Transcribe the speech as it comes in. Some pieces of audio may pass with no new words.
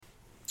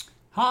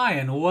Hi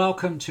and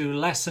welcome to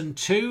lesson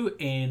 2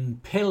 in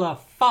pillar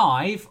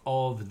 5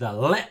 of the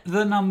Let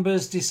the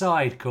Numbers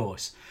Decide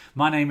course.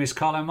 My name is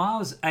Colin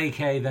Miles,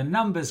 aka the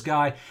Numbers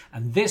Guy,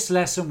 and this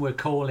lesson we're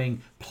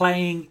calling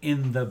Playing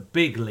in the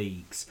Big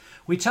Leagues.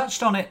 We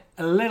touched on it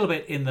a little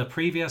bit in the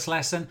previous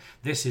lesson.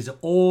 This is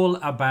all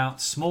about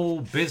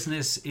small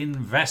business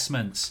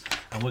investments,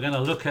 and we're going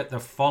to look at the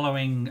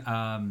following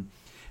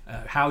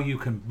how you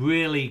can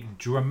really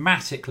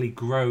dramatically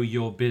grow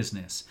your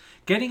business.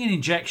 Getting an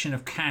injection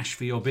of cash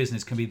for your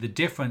business can be the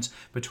difference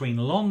between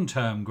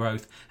long-term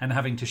growth and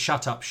having to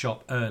shut up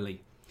shop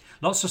early.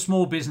 Lots of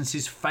small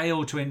businesses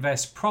fail to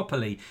invest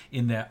properly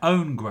in their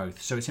own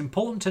growth, so it's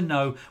important to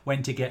know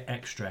when to get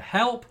extra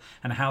help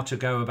and how to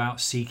go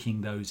about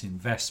seeking those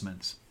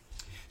investments.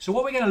 So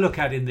what we're going to look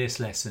at in this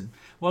lesson,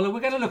 well,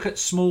 we're going to look at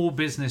small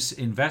business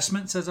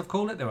investments, as I've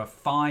called it. There are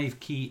 5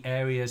 key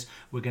areas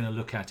we're going to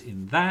look at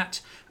in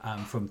that,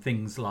 from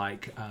things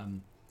like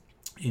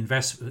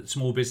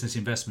small business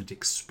investment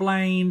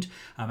explained,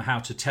 how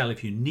to tell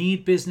if you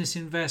need business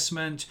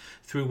investment,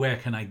 through where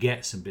can I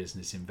get some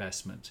business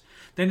investment.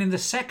 Then in the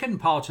second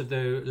part of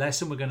the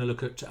lesson, we're going to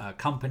look at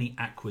company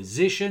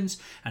acquisitions,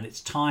 and it's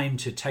time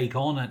to take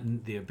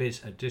on the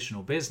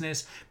additional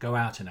business, go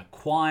out and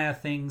acquire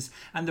things,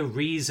 and the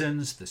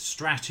reasons, the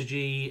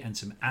strategy, and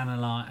some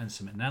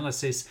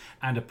analysis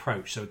and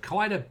approach. So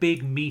quite a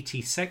big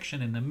meaty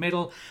section in the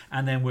middle,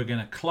 and then we're going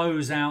to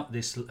close out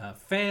this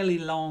fairly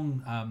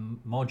long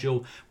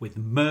module with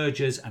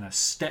mergers and a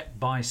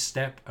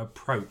step-by-step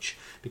approach,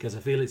 because I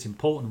feel it's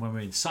important when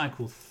we're in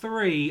cycle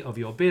 3 of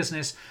your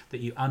business that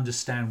you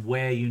understand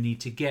where you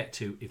need to get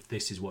to if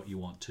this is what you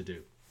want to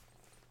do.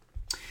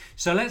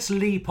 So let's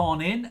leap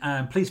on in,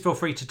 and please feel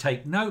free to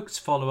take notes,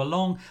 follow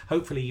along.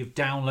 Hopefully you've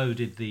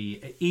downloaded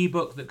the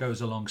ebook that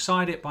goes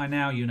alongside it by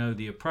now. You know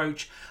the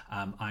approach.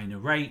 I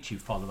narrate, you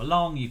follow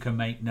along, you can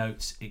make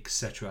notes,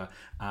 etc.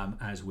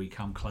 As we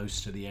come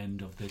close to the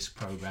end of this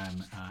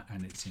program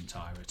and its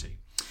entirety.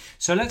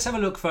 So let's have a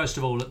look first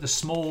of all at the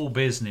small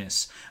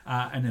business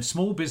and a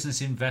small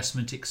business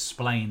investment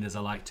explained, as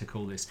I like to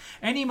call this.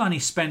 Any money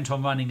spent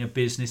on running a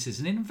business is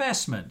an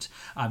investment.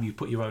 You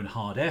put your own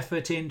hard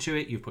effort into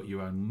it, you put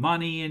your own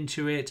money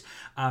into it,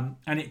 and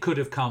it could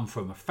have come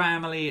from a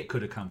family, it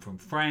could have come from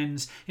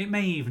friends, it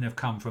may even have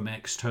come from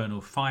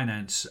external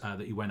finance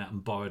that you went out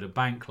and borrowed a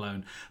bank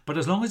loan. But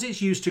as long as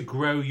it's used to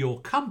grow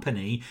your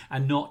company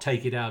and not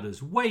take it out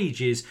as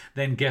wages,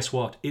 then guess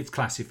what? It's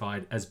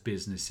classified as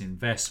business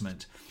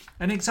investment.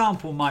 An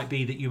example might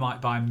be that you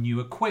might buy new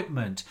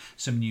equipment,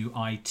 some new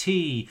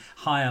IT,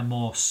 hire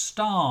more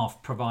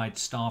staff, provide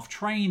staff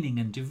training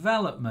and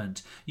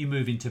development, you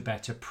move into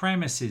better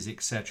premises,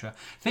 etc.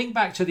 Think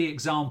back to the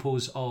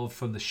examples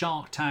from the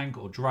Shark Tank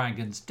or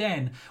Dragon's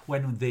Den,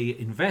 when the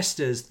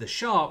investors, the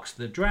sharks,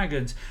 the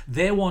dragons,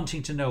 they're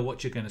wanting to know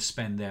what you're going to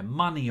spend their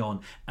money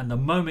on. And the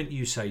moment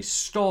you say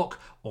stock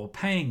or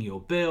paying your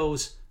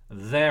bills,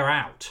 they're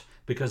out.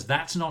 Because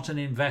that's not an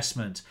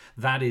investment.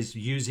 That is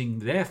using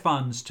their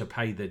funds to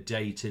pay the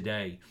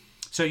day-to-day.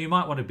 So you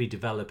might want to be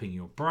developing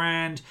your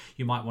brand.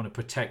 You might want to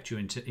protect your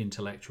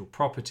intellectual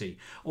property.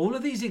 All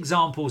of these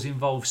examples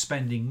involve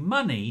spending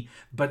money,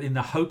 but in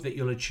the hope that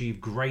you'll achieve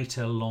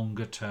greater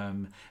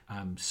longer-term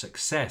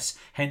success.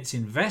 Hence,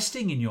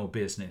 investing in your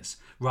business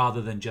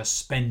rather than just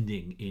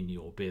spending in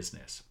your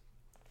business.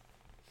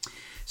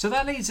 So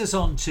that leads us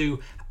on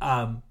to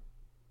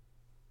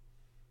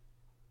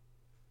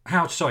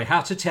how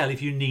to tell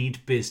if you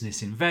need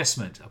business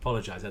investment. I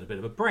apologise, I had a bit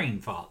of a brain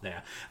fart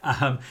there.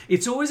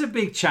 It's always a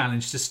big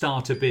challenge to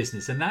start a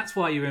business, and that's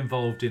why you're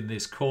involved in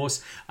this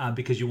course,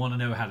 because you want to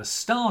know how to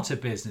start a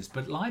business.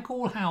 But like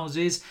all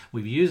houses,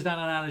 we've used that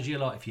analogy a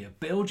lot. If you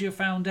build your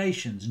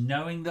foundations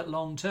knowing that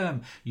long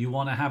term you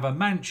want to have a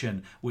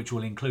mansion which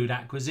will include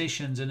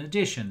acquisitions and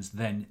additions,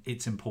 then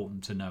it's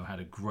important to know how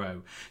to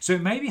grow. So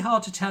it may be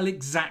hard to tell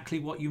exactly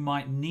what you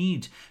might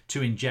need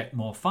to inject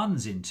more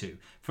funds into.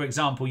 For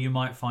example, you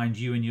might find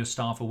you and your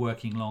staff are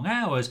working long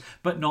hours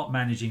but not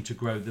managing to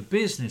grow the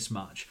business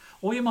much.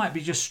 Or you might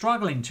be just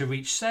struggling to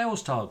reach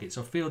sales targets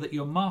or feel that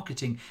your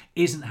marketing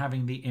isn't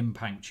having the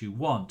impact you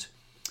want.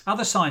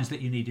 Other signs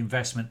that you need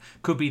investment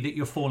could be that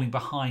you're falling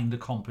behind the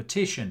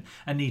competition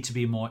and need to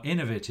be more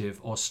innovative,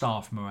 or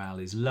staff morale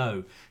is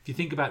low. If you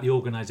think about the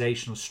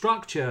organizational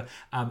structure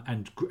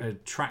and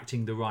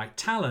attracting the right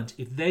talent,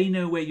 if they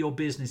know where your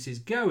business is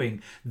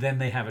going, then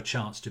they have a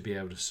chance to be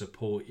able to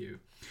support you.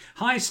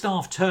 High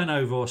staff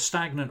turnover or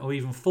stagnant or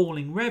even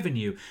falling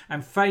revenue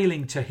and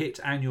failing to hit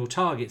annual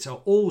targets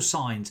are all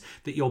signs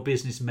that your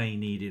business may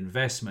need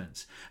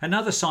investments.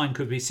 Another sign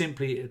could be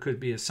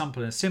as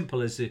simple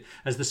as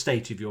the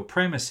state of your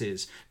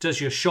premises.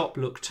 Does your shop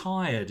look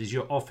tired? Is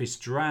your office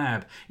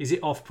drab? Is it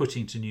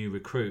off-putting to new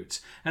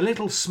recruits? A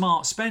little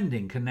smart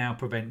spending can now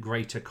prevent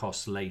greater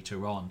costs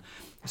later on.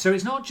 So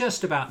it's not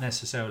just about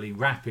necessarily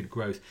rapid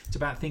growth, it's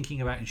about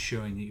thinking about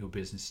ensuring that your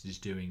business is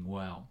doing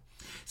well.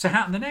 So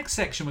the next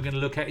section we're going to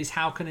look at is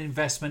how can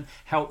investment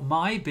help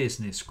my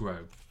business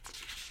grow?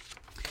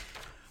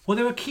 Well,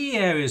 there are key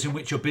areas in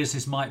which your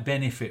business might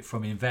benefit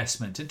from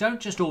investment, and don't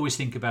just always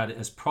think about it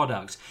as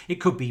products.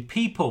 It could be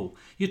people.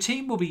 Your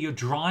team will be your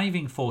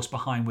driving force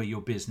behind where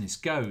your business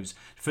goes.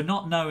 For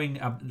nothing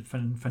are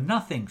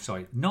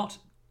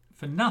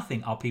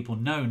people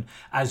known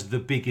as the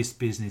biggest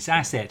business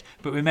asset.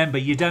 But remember,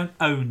 you don't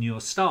own your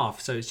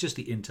staff, so it's just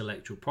the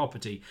intellectual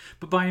property.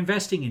 But by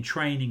investing in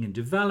training and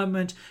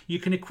development, you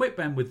can equip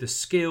them with the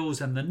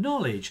skills and the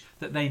knowledge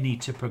that they need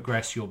to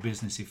progress your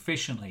business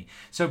efficiently.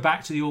 So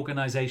back to the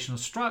organizational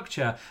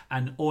structure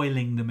and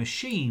oiling the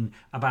machine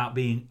about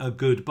being a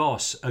good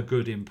boss, a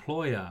good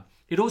employer.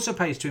 It also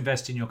pays to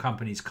invest in your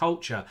company's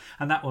culture,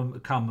 and that will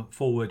come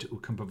forward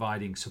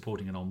providing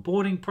supporting an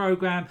onboarding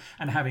program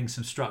and having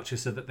some structure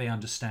so that they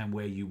understand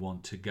where you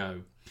want to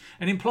go.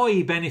 An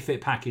employee benefit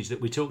package that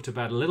we talked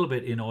about a little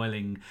bit in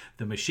Oiling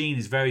the Machine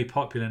is very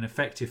popular and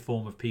effective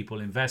form of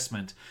people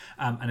investment.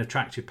 An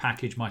attractive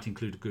package might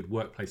include a good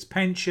workplace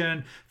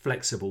pension,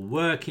 flexible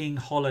working,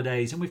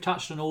 holidays, and we've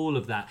touched on all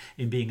of that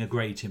in being a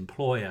great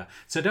employer.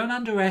 So don't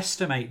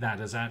underestimate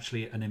that as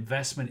actually an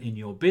investment in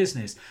your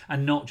business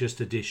and not just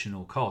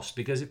additional cost,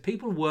 because if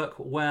people work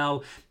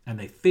well and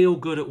they feel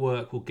good at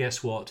work, well,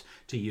 guess what?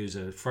 To use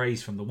a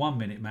phrase from the 1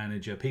 Minute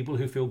Manager, people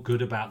who feel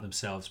good about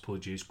themselves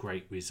produce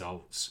great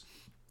results.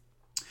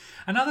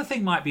 Another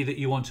thing might be that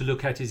you want to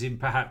look at is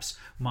equipment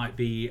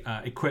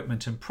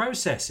and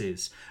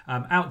processes.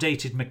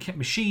 Outdated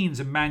machines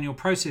and manual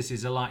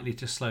processes are likely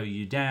to slow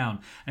you down.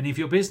 And if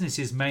your business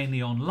is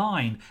mainly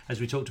online,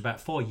 as we talked about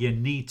before, you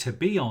need to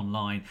be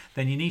online,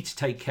 then you need to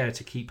take care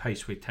to keep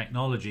pace with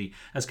technology,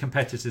 as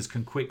competitors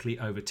can quickly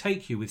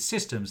overtake you with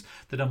systems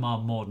that are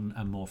more modern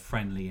and more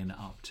friendly and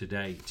up to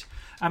date.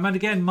 And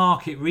again,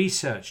 market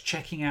research,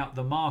 checking out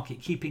the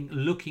market,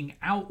 looking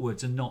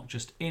outwards and not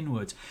just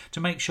inwards to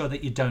make sure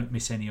that you don't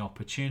miss any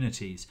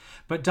opportunities.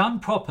 But done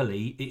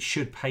properly, it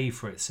should pay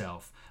for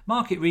itself.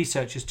 Market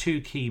research has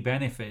two key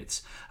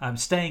benefits: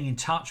 staying in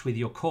touch with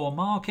your core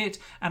market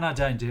and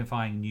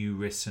identifying new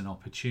risks and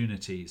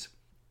opportunities.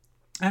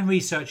 And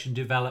research and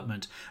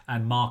development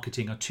and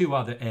marketing are two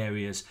other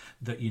areas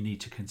that you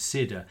need to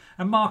consider.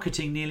 And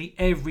marketing, nearly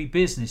every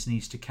business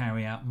needs to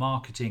carry out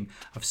marketing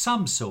of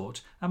some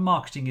sort. And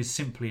marketing is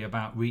simply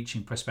about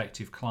reaching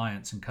prospective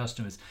clients and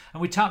customers.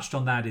 And we touched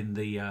on that in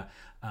the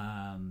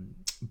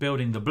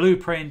building the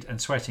blueprint and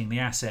sweating the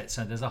assets.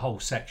 So there's a whole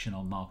section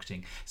on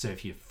marketing. So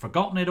if you've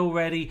forgotten it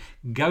already,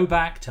 go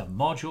back to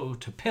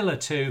pillar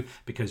 2,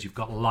 because you've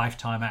got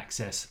lifetime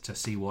access to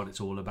see what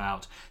it's all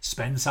about.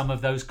 Spend some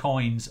of those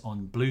coins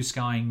on blue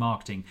skying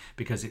marketing,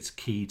 because it's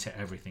key to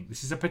everything.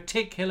 This is a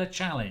particular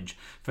challenge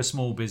for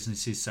small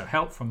businesses, so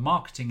help from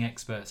marketing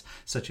experts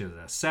such as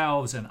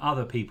ourselves and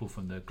other people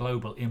from the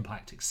Global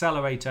Impact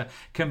Accelerator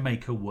can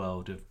make a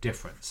world of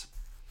difference.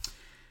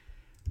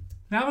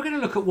 Now we're going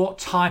to look at what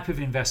type of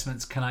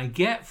investments can I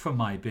get from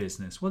my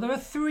business. Well, there are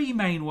 3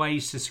 main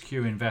ways to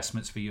secure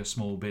investments for your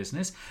small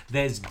business.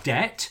 There's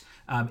debt,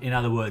 in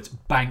other words,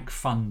 bank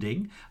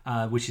funding,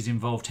 which is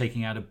involved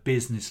taking out a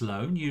business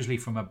loan, usually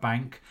from a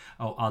bank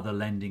or other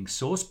lending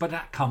source, but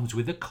that comes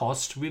with a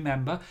cost.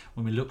 Remember,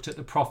 when we looked at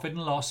the profit and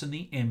loss and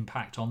the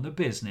impact on the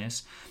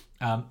business,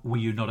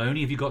 you not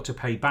only have you got to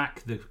pay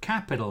back the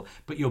capital,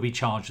 but you'll be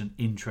charged an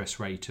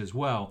interest rate as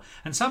well.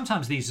 And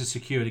sometimes these are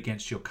secured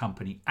against your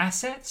company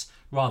assets,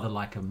 rather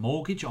like a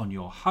mortgage on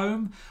your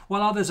home,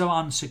 while others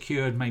are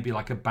unsecured, maybe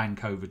like a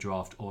bank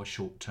overdraft or a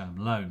short-term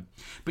loan.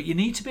 But you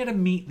need to be able to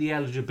meet the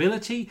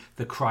eligibility,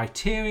 the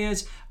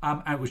criterias,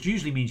 which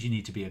usually means you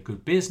need to be a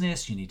good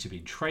business, you need to be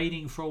in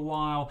trading for a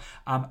while,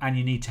 and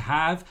you need to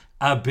have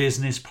a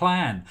business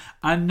plan,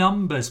 a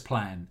numbers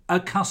plan, a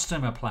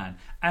customer plan.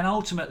 And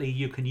ultimately,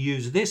 you can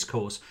use this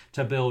course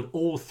to build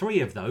all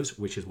 3 of those,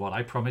 which is what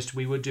I promised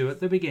we would do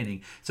at the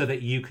beginning, so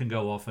that you can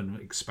go off and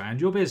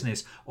expand your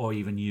business or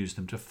even use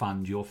them to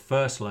fund your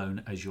first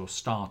loan as your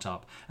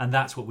startup. And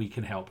that's what we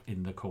can help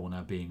in the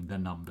corner, being the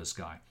numbers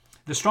guy.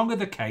 The stronger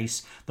the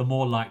case, the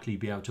more likely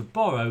you'll be able to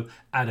borrow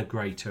at a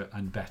greater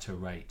and better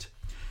rate.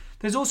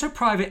 There's also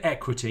private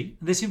equity.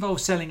 This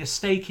involves selling a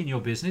stake in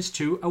your business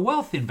to a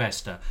wealth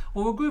investor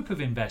or a group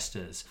of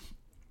investors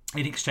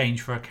in exchange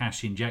for a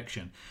cash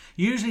injection.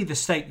 Usually the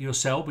stake you'll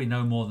sell will be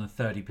no more than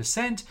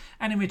 30%,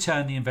 and in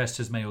return the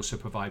investors may also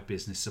provide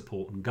business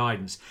support and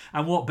guidance.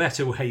 And what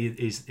better way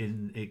is,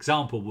 in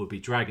example, would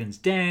be Dragon's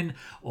Den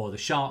or the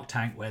Shark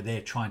Tank, where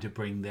they're trying to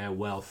bring their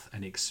wealth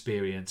and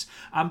experience.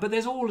 But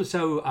there's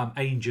also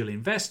angel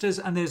investors,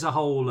 and there's a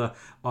whole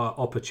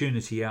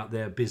opportunity out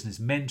there. Business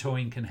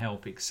mentoring can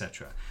help,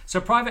 etc.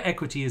 So private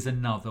equity is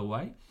another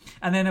way.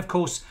 And then, of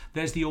course,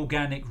 there's the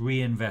organic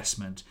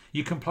reinvestment.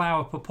 You can plough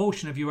a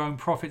proportion of your own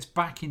profits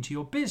back into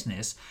your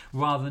business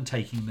rather than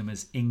taking them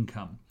as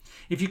income.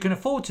 If you can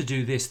afford to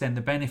do this, then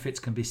the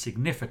benefits can be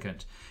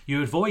significant.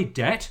 You avoid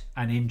debt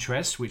and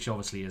interest, which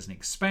obviously is an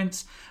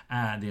expense,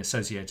 and the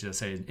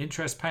associated,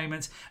 interest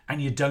payments,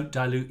 and you don't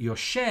dilute your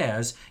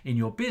shares in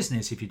your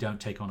business if you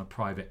don't take on a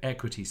private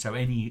equity. So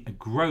any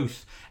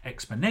growth,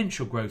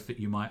 exponential growth that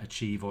you might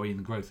achieve, or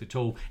even growth at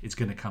all, it's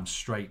going to come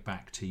straight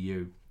back to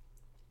you.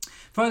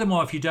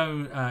 Furthermore, if you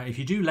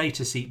do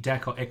later seek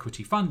debt or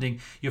equity funding,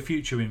 your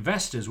future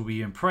investors will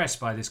be impressed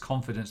by this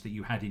confidence that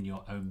you had in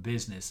your own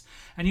business.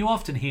 And you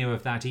often hear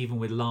of that even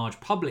with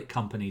large public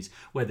companies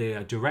where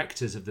the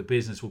directors of the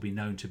business will be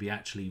known to be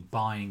actually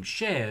buying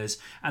shares,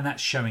 and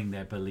that's showing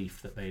their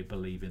belief that they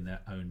believe in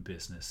their own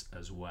business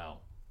as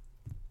well.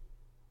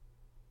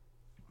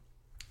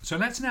 So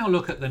let's now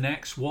look at the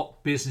next,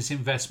 what business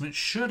investment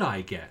should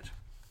I get?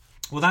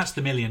 Well, that's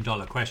the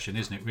million-dollar question,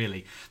 isn't it,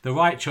 really? The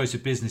right choice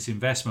of business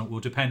investment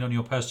will depend on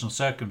your personal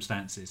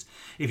circumstances.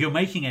 If you're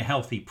making a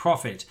healthy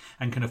profit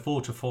and can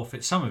afford to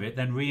forfeit some of it,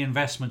 then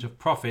reinvestment of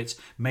profits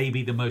may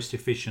be the most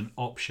efficient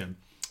option.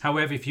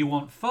 However, if you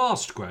want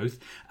fast growth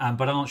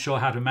but aren't sure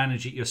how to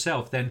manage it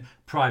yourself, then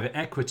private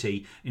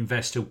equity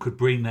investor could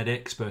bring that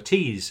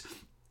expertise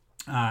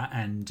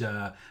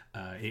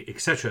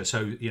etc.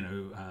 So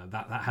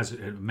that has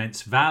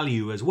immense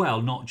value as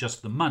well, not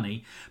just the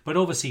money, but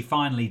obviously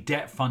finally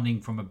debt funding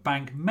from a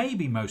bank may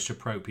be most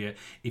appropriate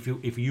if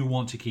you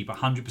want to keep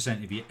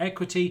 100% of your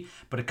equity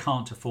but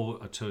can't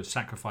afford to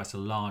sacrifice a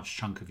large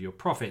chunk of your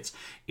profits.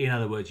 In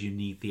other words, you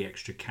need the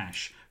extra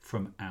cash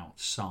from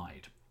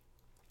outside.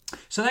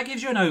 So that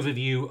gives you an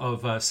overview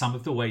of some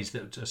of the ways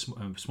that a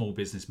small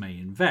business may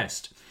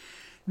invest.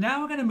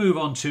 Now we're going to move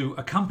on to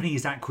a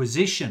company's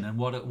acquisition and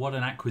what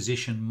an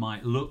acquisition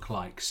might look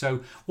like. So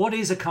what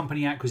is a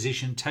company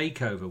acquisition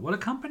takeover? Well, a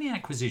company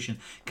acquisition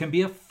can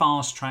be a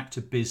fast track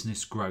to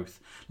business growth.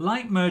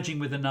 Like merging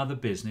with another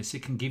business,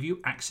 it can give you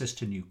access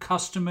to new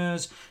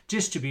customers,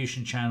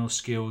 distribution channel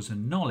skills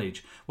and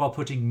knowledge while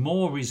putting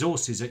more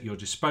resources at your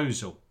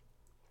disposal.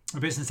 A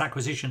business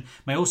acquisition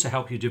may also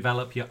help you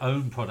develop your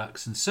own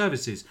products and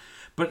services.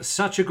 But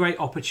such a great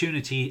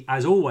opportunity,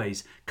 as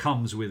always,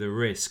 comes with a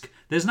risk.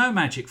 There's no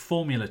magic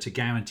formula to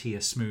guarantee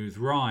a smooth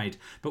ride,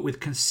 but with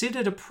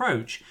considered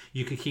approach,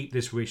 you could keep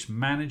this risk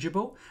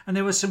manageable. And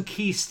there are some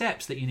key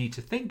steps that you need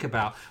to think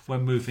about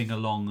when moving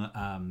along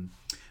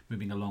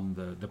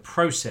the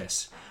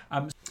process.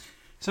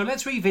 So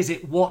let's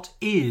revisit what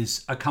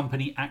is a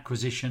company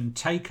acquisition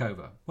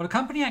takeover. Well, a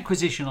company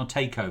acquisition or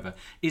takeover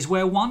is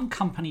where one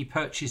company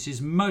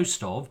purchases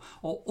most of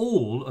or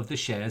all of the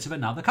shares of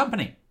another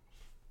company.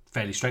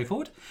 Fairly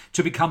straightforward.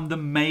 To become the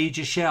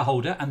major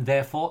shareholder and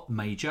therefore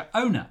major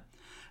owner.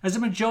 As a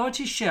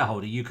majority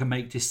shareholder, you can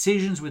make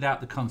decisions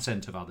without the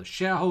consent of other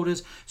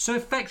shareholders, so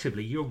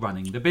effectively you're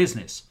running the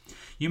business.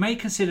 You may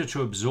choose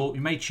to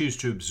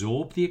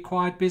absorb the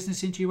acquired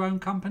business into your own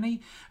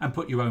company and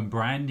put your own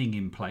branding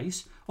in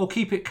place, or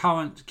keep its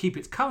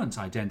current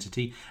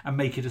identity and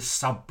make it a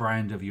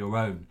sub-brand of your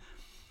own.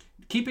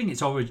 Keeping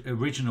its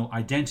original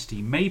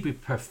identity may be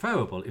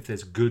preferable if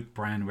there's good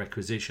brand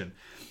requisition.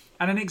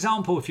 And an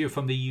example, if you're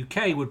from the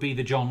UK, would be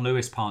the John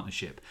Lewis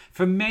Partnership.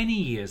 For many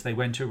years, they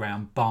went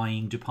around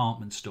buying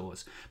department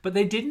stores, but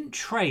they didn't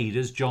trade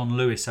as John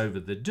Lewis over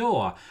the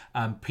door.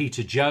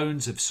 Peter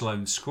Jones of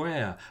Sloane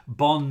Square,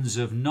 Bonds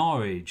of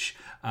Norwich,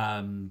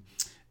 and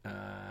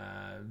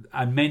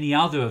many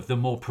other of the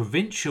more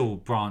provincial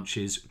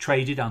branches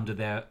traded under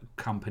their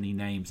company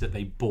names that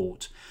they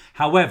bought.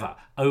 However,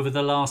 over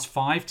the last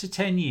 5 to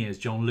 10 years,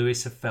 John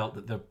Lewis have felt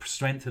that the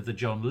strength of the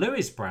John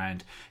Lewis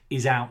brand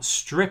is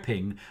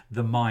outstripping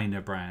the minor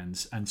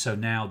brands. And so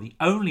now the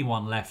only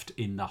one left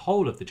in the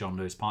whole of the John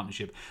Lewis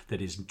Partnership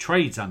that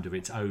trades under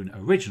its own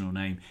original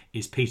name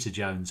is Peter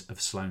Jones of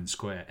Sloane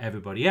Square.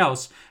 Everybody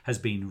else has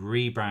been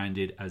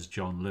rebranded as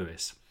John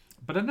Lewis.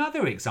 But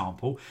another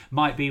example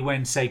might be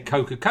when, say,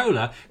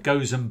 Coca-Cola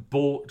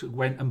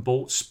went and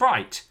bought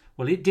Sprite.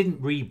 Well, it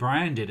didn't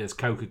rebrand it as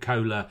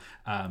Coca-Cola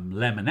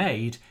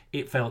Lemonade.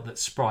 It felt that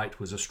Sprite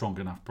was a strong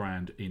enough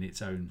brand in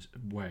its own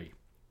way.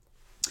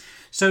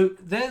 So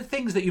there are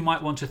things that you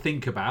might want to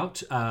think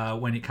about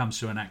when it comes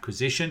to an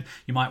acquisition.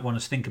 You might want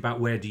to think about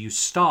where do you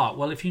start.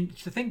 Well, if you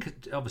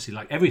think, obviously,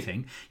 like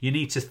everything, you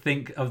need to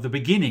think of the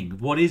beginning.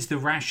 What is the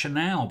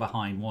rationale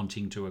behind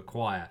wanting to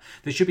acquire?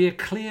 There should be a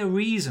clear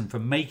reason for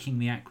making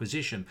the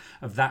acquisition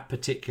of that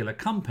particular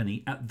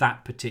company at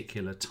that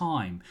particular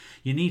time.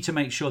 You need to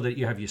make sure that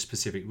you have your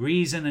specific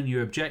reason and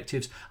your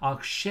objectives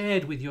are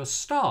shared with your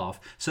staff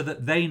so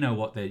that they know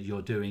what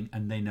you're doing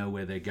and they know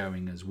where they're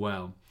going as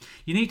well.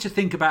 You need to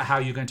think about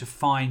how you're going to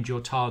find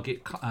your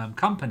target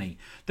company.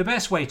 The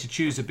best way to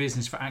choose a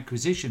business for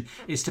acquisition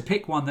is to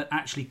pick one that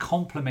actually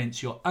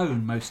complements your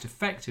own most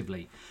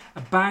effectively.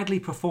 A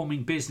badly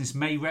performing business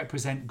may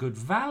represent good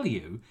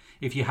value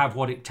if you have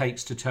what it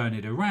takes to turn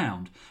it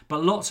around,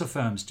 but lots of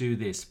firms do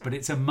this, but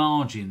it's a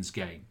margins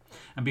game.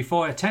 And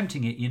before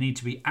attempting it, you need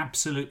to be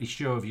absolutely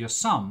sure of your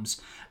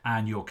sums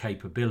and your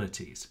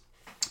capabilities.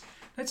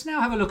 Let's now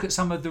have a look at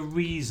some of the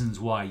reasons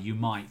why you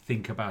might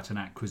think about an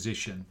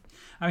acquisition.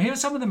 Now, here are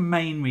some of the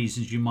main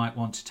reasons you might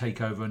want to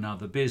take over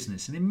another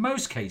business, and in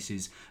most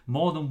cases,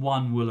 more than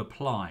one will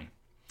apply.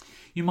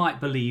 You might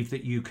believe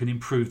that you can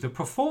improve the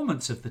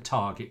performance of the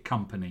target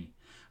company.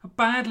 A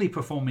badly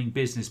performing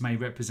business may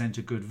represent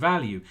a good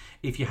value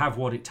if you have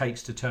what it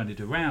takes to turn it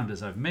around,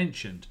 as I've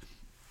mentioned.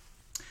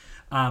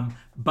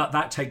 But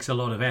that takes a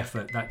lot of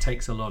effort, that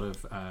takes a lot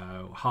of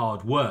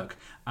hard work,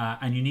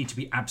 and you need to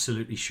be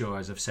absolutely sure,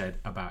 as I've said,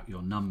 about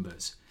your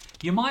numbers.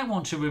 You might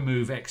want to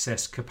remove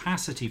excess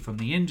capacity from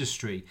the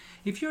industry.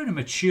 If you're in a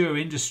mature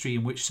industry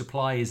in which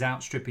supply is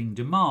outstripping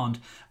demand,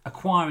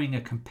 acquiring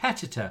a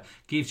competitor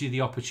gives you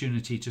the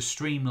opportunity to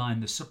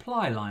streamline the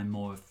supply line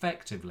more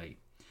effectively.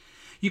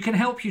 You can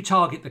help the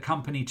target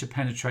company to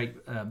penetrate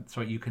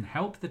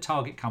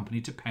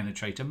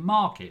a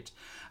market.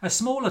 A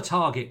smaller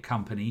target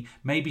company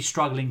may be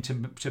struggling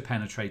to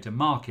penetrate a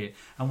market,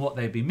 and what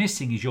they'd be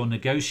missing is your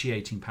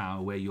negotiating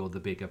power where you're the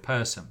bigger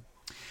person.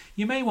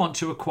 You may want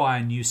to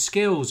acquire new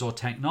skills or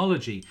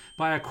technology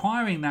by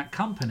acquiring that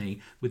company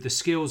with the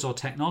skills or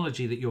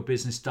technology that your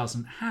business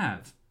doesn't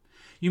have.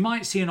 You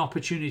might see an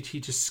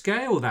opportunity to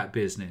scale that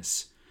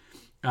business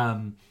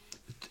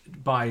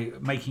by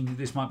making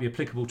this might be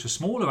applicable to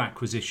smaller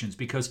acquisitions,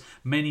 because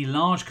many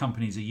large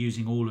companies are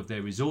using all of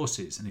their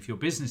resources, and if your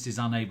business is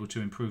unable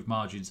to improve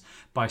margins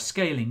by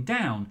scaling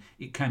down,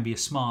 it can be a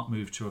smart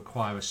move to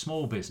acquire a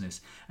small business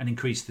and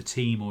increase the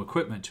team or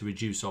equipment to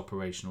reduce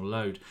operational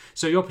load.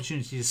 So the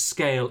opportunity to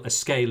scale a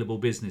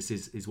scalable business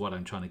is what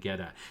I'm trying to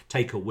get at.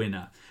 Take a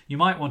winner. You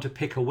might want to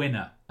pick a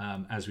winner.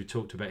 As we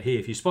talked about here,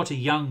 if you spot a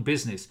young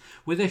business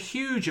with a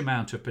huge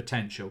amount of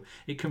potential,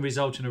 it can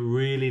result in a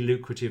really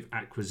lucrative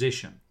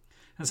acquisition.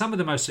 And some of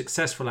the most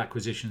successful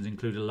acquisitions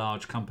include a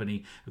large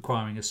company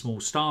acquiring a small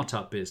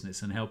startup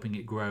business and helping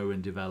it grow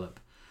and develop.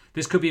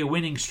 This could be a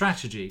winning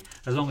strategy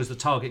as long as the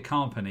target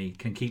company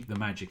can keep the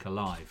magic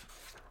alive.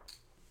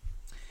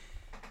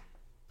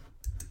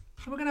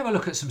 So we're going to have a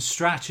look at some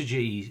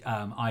strategy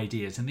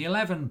ideas and the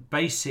 11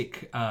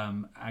 basic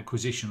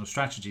acquisitional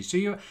strategies. So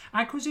your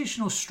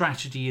acquisitional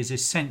strategy is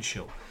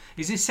essentially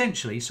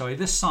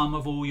the sum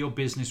of all your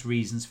business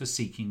reasons for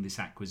seeking this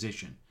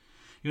acquisition.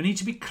 You'll need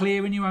to be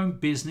clear in your own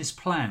business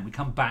plan. We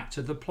come back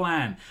to the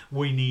plan.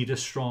 We need a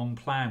strong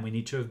plan. We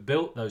need to have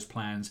built those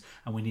plans,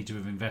 and we need to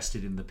have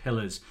invested in the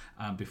pillars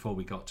before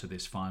we got to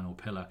this final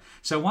pillar.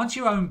 So once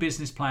your own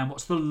business plan,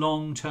 what's the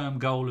long-term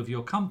goal of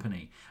your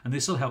company? And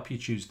this will help you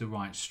choose the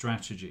right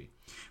strategy.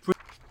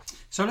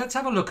 So let's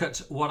have a look at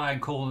what I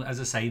call, as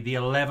I say, the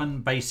 11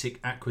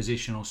 basic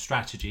acquisitional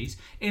strategies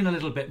in a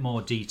little bit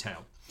more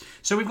detail.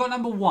 So we've got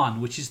number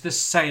 1, which is the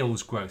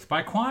sales growth.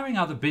 By acquiring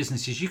other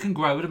businesses, you can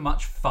grow at a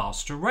much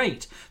faster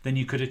rate than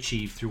you could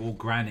achieve through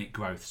organic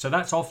growth. So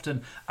that's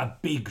often a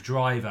big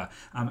driver.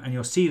 And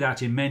you'll see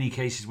that in many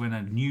cases when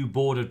a new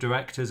board of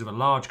directors of a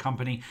large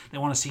company, they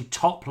want to see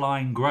top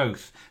line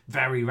growth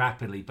very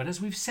rapidly. But as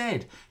we've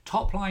said,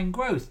 top line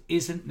growth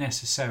isn't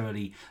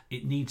necessarily,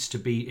 it needs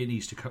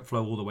to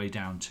flow all the way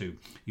down to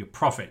your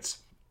profits.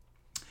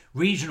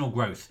 Regional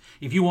growth.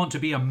 If you want to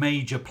be a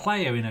major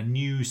player in a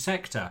new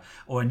sector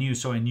or a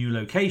new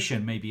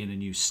location, maybe in a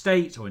new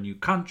state or a new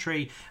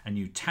country, a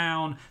new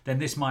town, then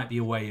this might be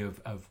a way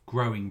of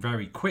growing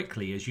very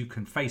quickly, as you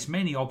can face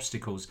many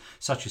obstacles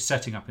such as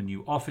setting up a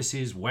new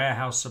offices,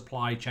 warehouse,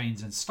 supply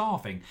chains and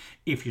staffing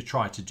if you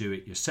try to do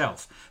it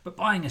yourself. But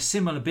buying a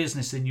similar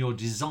business in your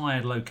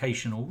desired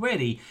location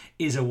already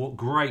is a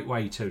great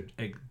way to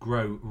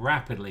grow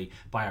rapidly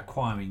by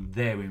acquiring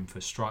their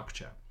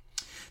infrastructure.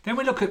 Then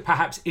we look at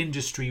perhaps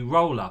industry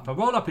roll-up. A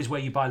roll-up is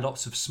where you buy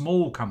lots of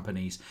small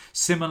companies,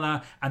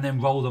 similar, and then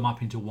roll them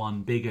up into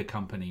one bigger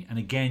company. And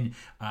again,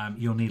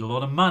 you'll need a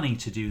lot of money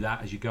to do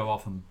that as you go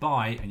off and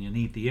buy, and you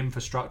need the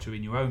infrastructure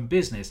in your own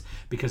business,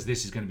 because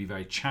this is going to be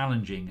very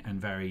challenging and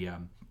very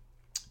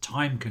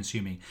time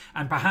consuming.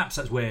 And perhaps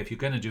that's where, if you're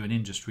going to do an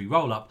industry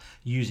roll-up,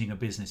 using a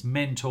business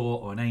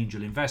mentor or an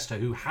angel investor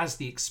who has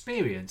the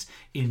experience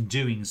in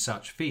doing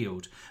such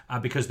field,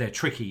 because they're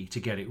tricky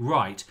to get it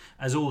right,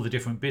 as all the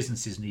different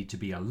businesses need to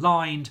be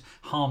aligned,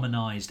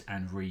 harmonized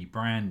and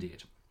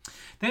rebranded.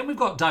 Then we've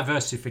got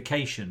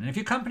diversification. And if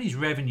your company's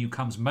revenue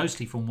comes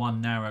mostly from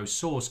one narrow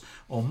source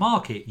or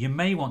market, you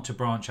may want to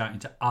branch out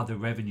into other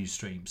revenue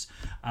streams.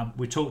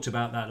 We talked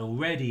about that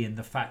already in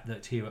the fact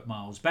that here at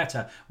Miles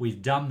Better,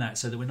 we've done that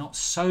so that we're not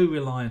so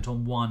reliant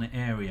on one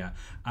area.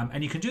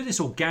 And you can do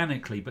this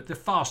organically, but the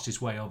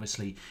fastest way,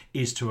 obviously,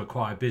 is to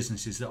acquire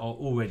businesses that are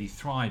already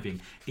thriving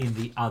in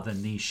the other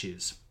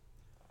niches.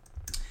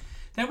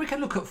 Then we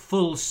can look at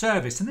full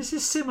service, and this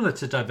is similar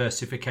to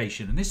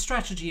diversification, and this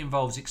strategy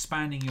involves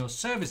expanding your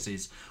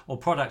services or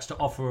products to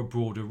offer a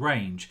broader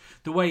range.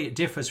 The way it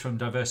differs from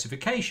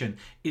diversification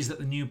is that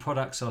the new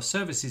products or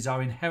services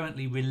are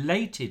inherently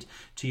related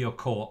to your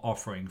core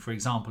offering. For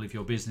example, if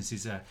your business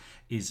is a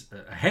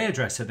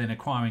hairdresser, then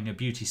acquiring a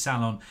beauty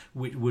salon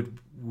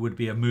would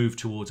be a move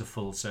towards a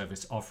full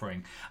service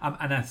offering.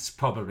 And that's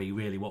probably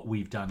really what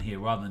we've done here.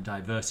 Rather than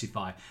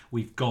diversify,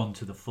 we've gone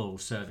to the full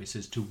service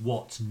as to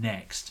what's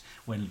next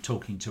when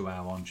talking to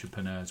our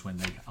entrepreneurs when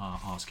they are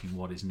asking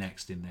what is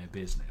next in their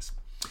business.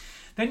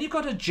 Then you've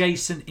got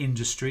adjacent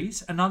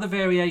industries, another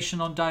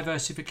variation on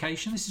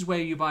diversification. This is where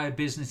you buy a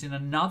business in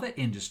another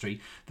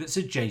industry that's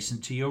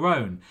adjacent to your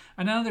own.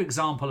 Another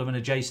example of an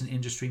adjacent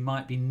industry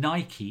might be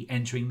Nike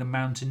entering the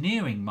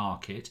mountaineering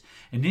market,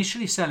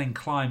 initially selling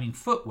climbing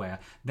footwear,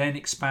 then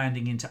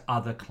expanding into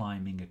other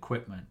climbing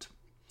equipment.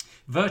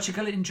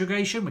 Vertical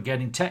integration, we're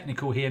getting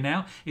technical here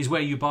now, is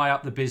where you buy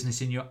up the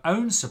business in your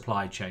own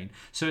supply chain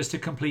so as to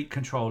complete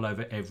control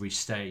over every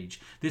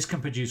stage. This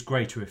can produce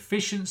greater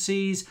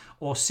efficiencies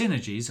or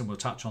synergies, and we'll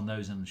touch on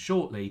those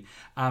shortly,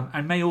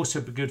 and may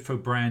also be good for a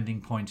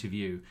branding point of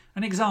view.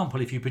 An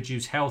example, if you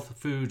produce health,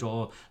 food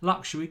or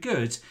luxury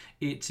goods,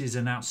 it is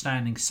an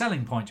outstanding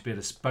selling point to be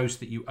able to boast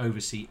that you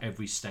oversee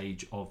every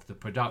stage of the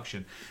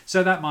production.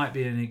 So that might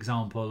be an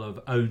example of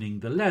owning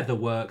the leather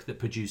work that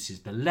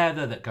produces the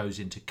leather that goes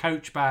into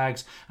Coach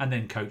bags, and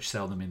then Coach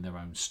sell them in their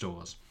own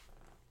stores.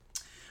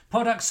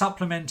 Product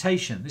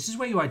supplementation. This is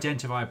where you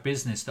identify a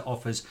business that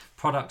offers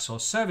products or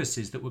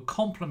services that would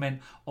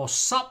complement or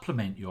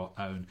supplement your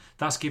own,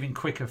 thus giving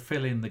quicker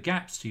fill in the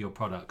gaps to your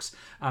products.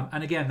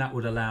 And again, that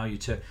would allow you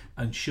to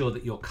ensure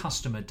that your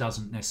customer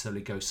doesn't necessarily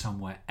go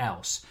somewhere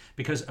else,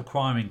 because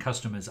acquiring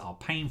customers are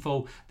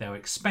painful, they're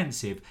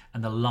expensive,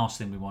 and the last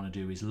thing we want to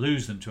do is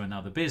lose them to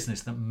another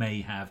business that may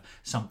have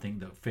something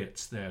that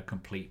fits their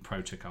complete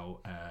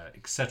protocol,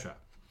 etc.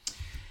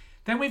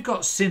 Then we've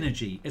got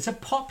synergy. It's a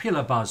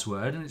popular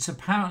buzzword, and it's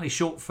apparently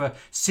short for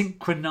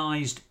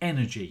synchronized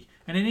energy.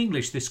 And in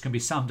English, this can be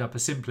summed up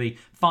as simply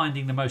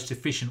finding the most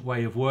efficient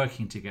way of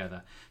working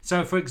together.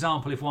 So, for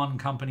example, if one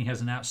company has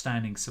an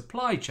outstanding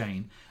supply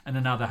chain and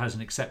another has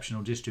an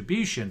exceptional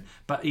distribution,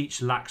 but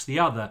each lacks the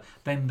other,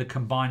 then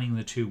combining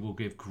the two will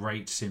give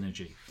great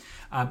synergy.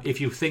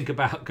 If you think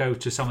about, go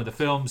to some of the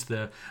films,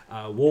 the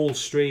Wall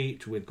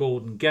Street with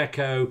Gordon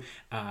Gekko,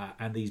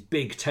 and these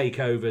big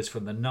takeovers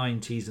from the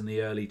 90s and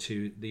the early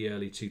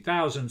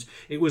 2000s,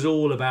 it was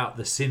all about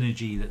the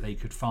synergy that they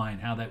could find,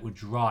 how that would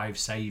drive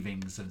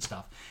savings and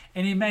stuff.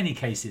 And in many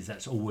cases,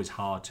 that's always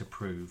hard to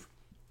prove.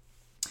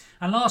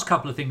 And last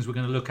couple of things we're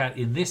going to look at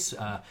in this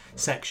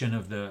section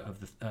of the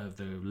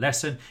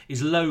lesson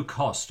is low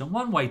cost. And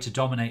one way to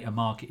dominate a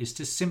market is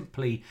to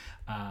simply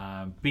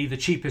be the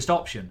cheapest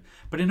option.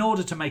 But in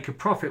order to make a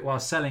profit while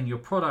selling your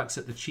products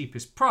at the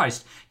cheapest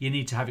price, you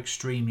need to have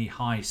extremely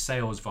high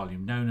sales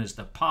volume, known as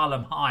the pile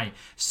 'em high,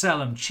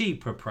 sell 'em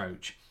cheap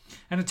approach.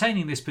 And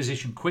attaining this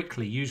position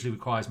quickly usually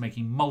requires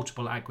making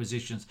multiple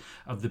acquisitions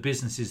of the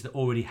businesses that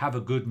already have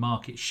a good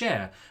market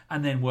share,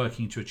 and then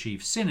working to achieve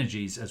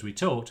synergies, as we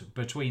talked,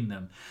 between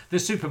them. The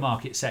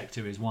supermarket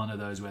sector is one of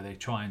those where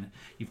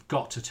you've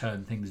got to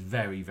turn things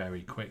very,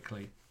 very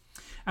quickly.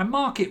 And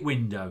market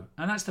window,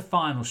 and that's the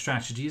final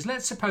strategy, is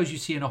let's suppose you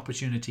see an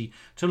opportunity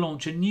to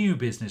launch a new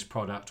business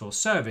product or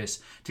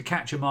service to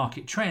catch a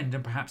market trend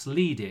and perhaps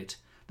lead it.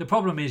 The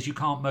problem is you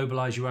can't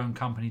mobilize your own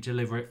company to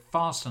deliver it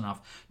fast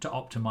enough to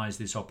optimize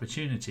this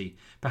opportunity,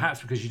 perhaps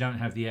because you don't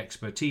have the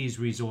expertise,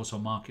 resource, or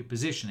market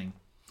positioning.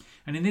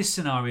 And in this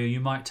scenario, you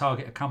might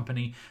target a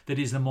company that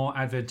is the more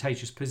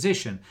advantageous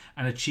position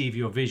and achieve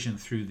your vision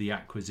through the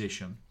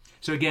acquisition.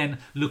 So again,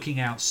 looking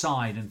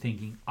outside and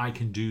thinking, I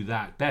can do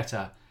that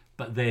better,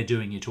 but they're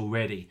doing it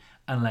already,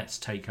 and let's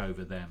take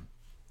over them.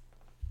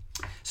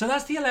 So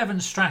that's the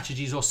 11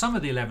 strategies, or some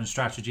of the 11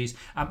 strategies,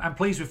 and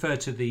please refer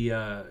to the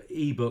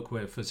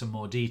ebook for some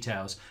more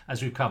details,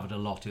 as we've covered a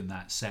lot in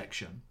that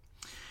section.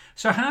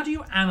 So how do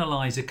you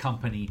analyze a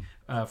company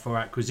for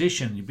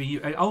acquisition?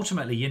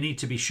 Ultimately, you need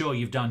to be sure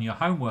you've done your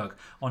homework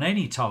on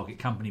any target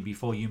company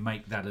before you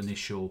make that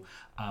initial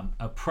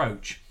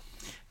approach.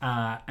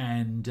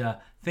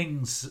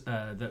 Things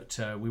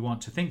that we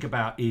want to think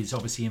about is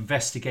obviously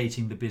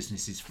investigating the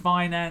business's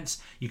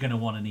finance. You're going to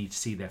want to need to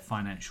see their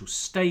financial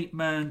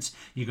statements.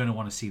 You're going to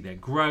want to see their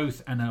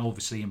growth, and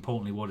obviously,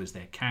 importantly, what is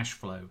their cash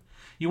flow.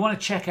 You want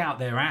to check out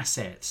their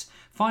assets.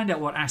 Find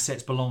out what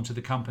assets belong to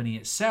the company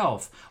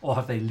itself, or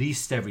have they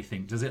leased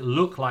everything? Does it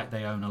look like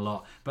they own a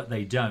lot, but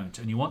they don't?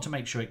 And you want to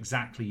make sure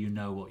exactly you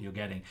know what you're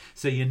getting.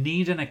 So you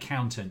need an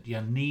accountant.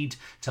 You need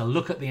to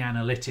look at the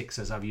analytics,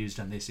 as I've used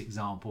in this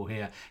example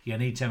here. You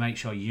need to make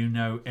sure you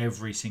know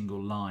every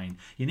single line.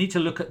 You need to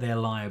look at their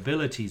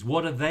liabilities.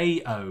 What do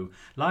they owe?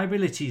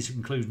 Liabilities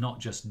include not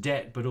just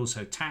debt, but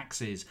also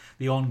taxes,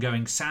 the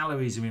ongoing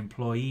salaries of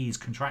employees,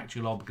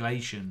 contractual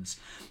obligations.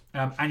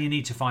 And you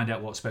need to find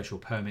out what special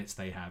permits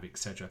they have,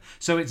 etc.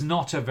 So it's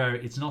not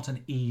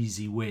an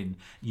easy win.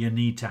 You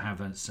need to have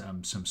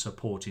some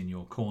support in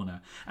your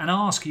corner, and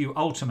ask you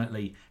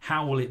ultimately,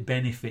 how will it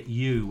benefit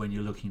you when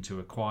you're looking to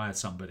acquire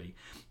somebody?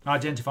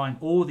 Identifying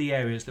all the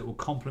areas that will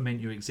complement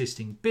your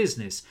existing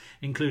business,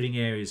 including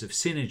areas of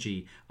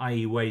synergy,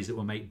 i.e. ways that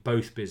will make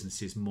both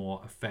businesses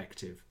more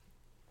effective.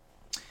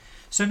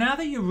 So now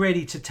that you're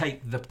ready to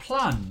take the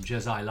plunge,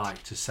 as I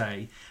like to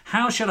say,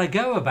 how should I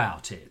go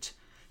about it?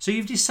 So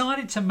you've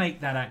decided to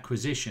make that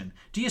acquisition.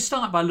 Do you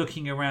start by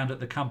looking around at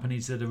the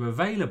companies that are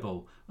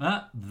available?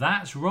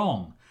 That's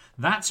wrong.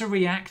 That's a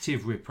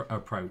reactive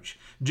approach.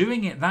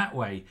 Doing it that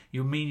way,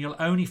 you'll mean you'll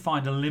only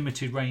find a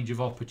limited range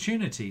of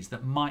opportunities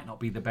that might not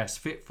be the best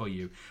fit for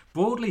you.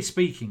 Broadly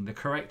speaking, the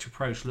correct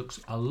approach looks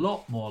a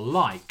lot more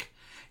like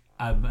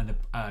a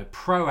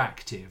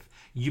proactive.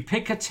 You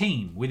pick a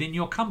team within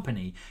your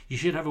company. You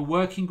should have a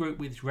working group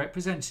with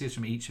representatives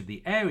from each of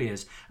the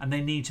areas, and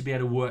they need to be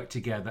able to work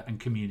together and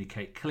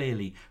communicate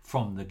clearly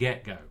from the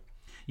get-go.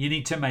 You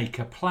need to make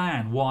a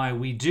plan. Why are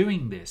we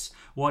doing this?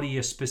 What are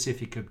your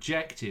specific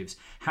objectives?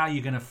 How are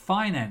you going to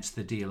finance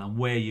the deal and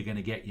where you're going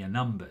to get your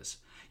numbers?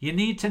 You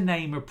need to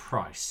name a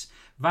price.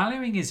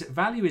 Value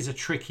is a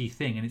tricky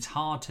thing, and it's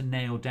hard to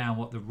nail down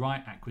what the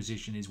right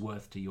acquisition is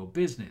worth to your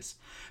business.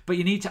 But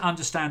you need to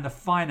understand the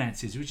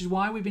finances, which is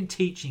why we've been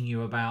teaching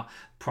you about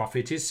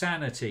profit is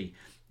sanity.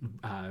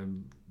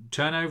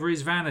 Turnover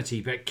is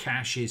vanity, but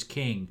cash is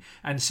king.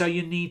 And so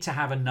you need to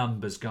have a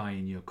numbers guy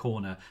in your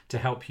corner to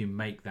help you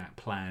make that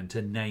plan,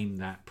 to name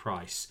that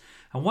price.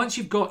 And once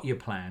you've got your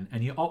plan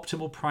and your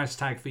optimal price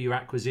tag for your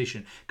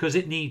acquisition, because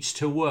it needs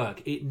to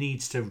work, it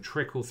needs to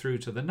trickle through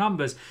to the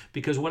numbers,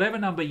 because whatever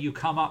number you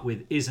come up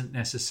with isn't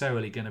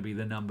necessarily going to be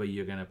the number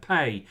you're going to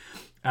pay.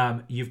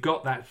 You've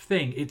got that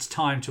thing. It's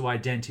time to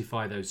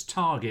identify those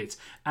targets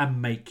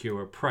and make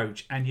your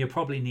approach. And you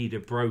probably need a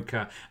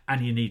broker,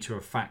 and you need to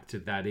have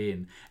factored that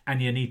in,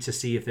 and you need to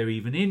see if they're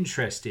even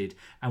interested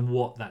and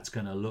what that's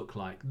going to look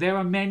like. There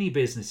are many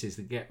businesses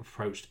that get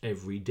approached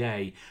every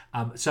day.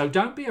 So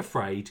don't be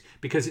afraid,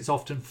 because it's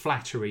often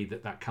flattery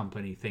that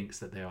company thinks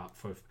that they're up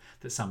for,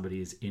 that somebody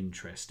is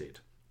interested.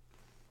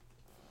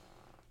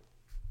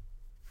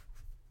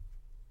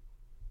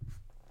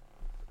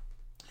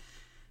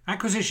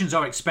 Acquisitions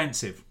are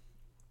expensive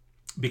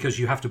because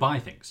you have to buy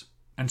things.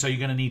 And so you're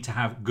going to need to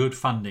have good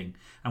funding.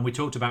 And we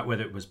talked about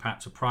whether it was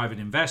perhaps a private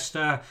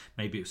investor,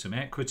 maybe it was some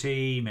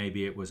equity,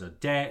 maybe it was a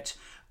debt.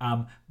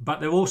 But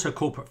there are also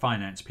corporate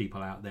finance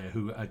people out there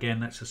who, again,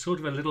 that's a sort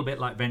of a little bit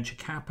like venture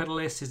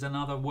capitalists is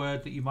another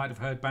word that you might have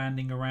heard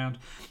banding around.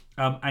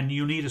 And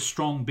you'll need a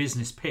strong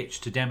business pitch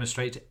to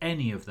demonstrate to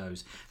any of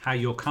those how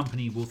your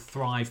company will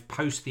thrive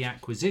post the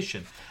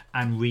acquisition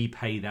and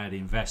repay that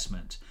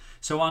investment.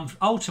 So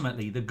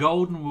ultimately, the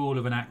golden rule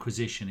of an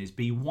acquisition is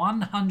be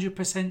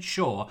 100%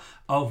 sure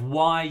of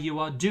why you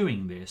are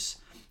doing this.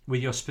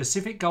 With your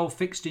specific goal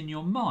fixed in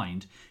your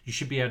mind, you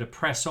should be able to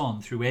press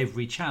on through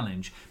every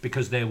challenge,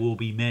 because there will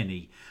be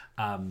many.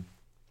 And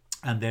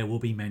there will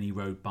be many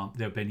there will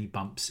be many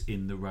bumps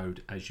in the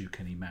road, as you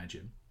can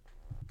imagine.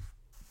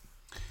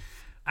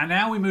 And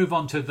now we move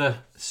on to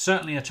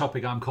certainly a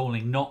topic I'm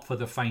calling not for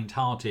the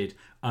faint-hearted,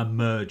 a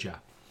merger.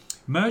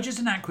 Mergers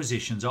and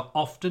acquisitions are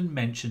often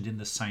mentioned in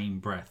the same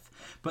breath,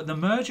 but the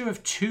merger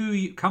of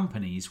two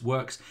companies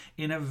works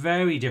in a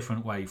very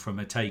different way from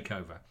a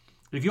takeover.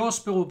 If your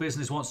small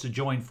business wants to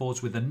join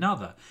force with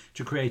another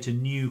to create a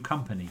new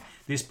company,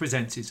 this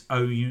presents its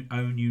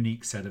own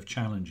unique set of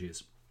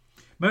challenges.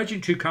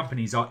 Merging two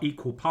companies are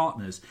equal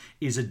partners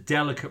is a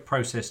delicate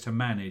process to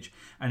manage,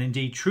 and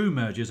indeed true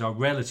mergers are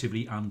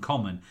relatively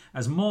uncommon,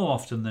 as more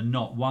often than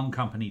not one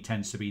company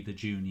tends to be the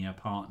junior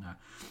partner.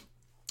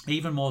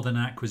 Even more than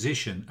an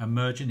acquisition, a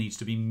merger needs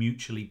to be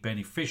mutually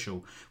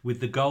beneficial, with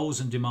the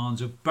goals and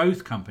demands of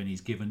both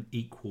companies given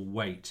equal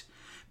weight.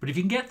 But if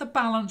you can get the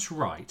balance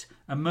right,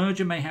 a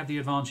merger may have the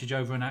advantage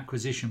over an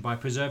acquisition by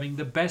preserving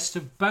the best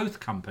of both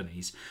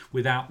companies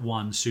without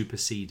one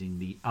superseding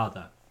the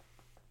other.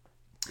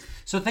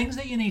 So things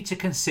that you need to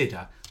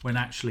consider when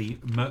actually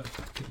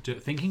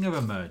thinking of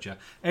a merger.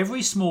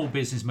 Every small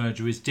business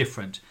merger is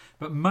different,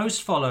 but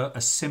most follow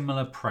a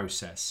similar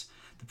process.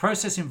 The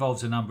process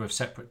involves a number of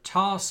separate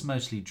tasks,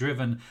 mostly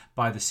driven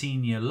by the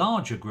senior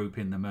larger group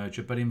in the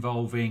merger, but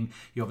involving,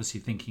 you're obviously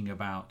thinking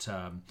about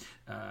a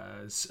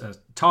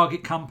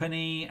target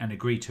company and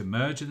agree to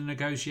merger the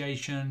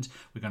negotiations.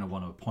 We're going to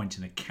want to appoint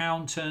an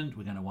accountant.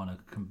 We're going to want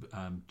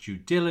to due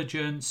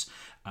diligence,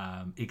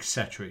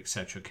 etc.,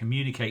 etc.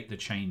 Communicate the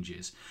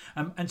changes.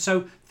 And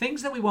so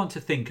things that we want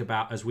to think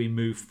about as we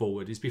move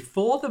forward is,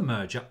 before the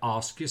merger,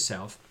 ask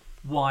yourself,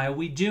 why are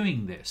we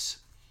doing this?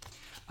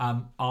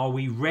 Are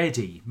we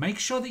ready? Make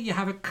sure that you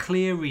have a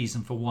clear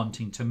reason for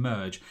wanting to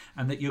merge,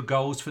 and that your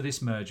goals for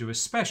this merger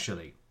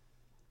especially.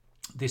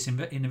 This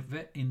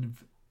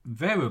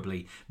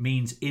invariably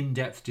means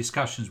in-depth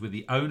discussions with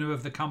the owner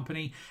of the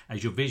company,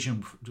 as your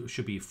vision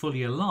should be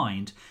fully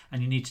aligned,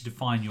 and you need to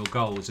define your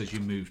goals as you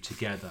move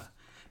together.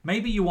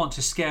 Maybe you want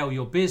to scale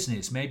your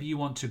business. Maybe you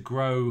want to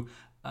grow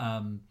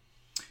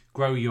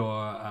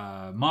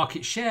your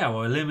market share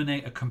or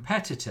eliminate a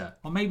competitor.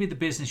 Or maybe the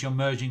business you're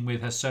merging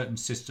with has certain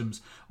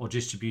systems or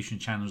distribution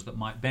channels that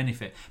might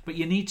benefit. But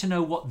you need to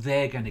know what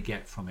they're going to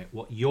get from it,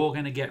 what you're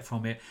going to get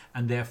from it,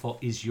 and therefore,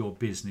 is your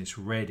business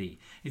ready?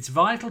 It's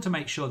vital to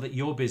make sure that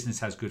your business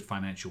has good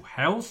financial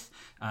health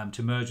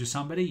to merge with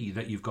somebody,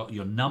 that you've got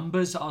your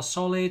numbers are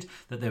solid,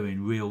 that they're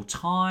in real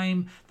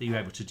time, that you're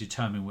able to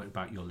determine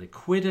about your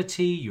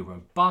liquidity, your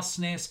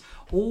robustness,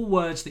 all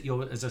words that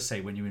you're, as I say,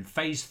 when you're in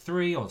phase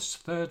 3 or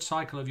third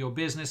cycle of your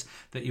business,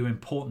 that you're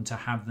important to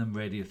have them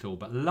ready at all.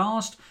 But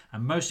last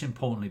and most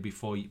importantly,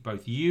 before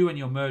both you and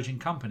your merging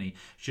company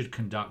should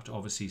conduct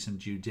obviously some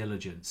due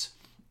diligence.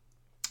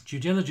 Due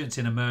diligence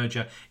in a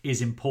merger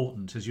is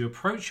important. As you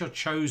approach your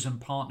chosen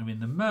partner in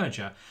the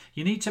merger,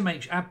 you need to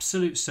make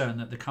absolute certain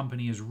that the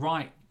company is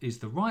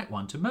the right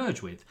one to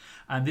merge with,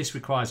 and this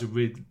requires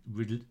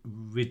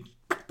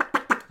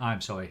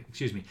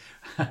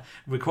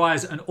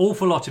requires an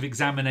awful lot of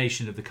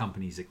examination of the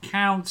company's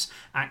accounts,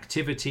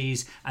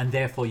 activities, and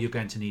therefore you're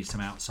going to need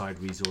some outside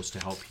resource to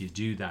help you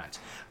do that.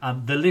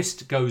 The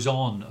list goes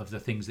on of the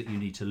things that you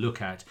need to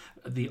look at.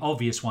 The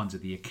obvious ones are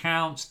the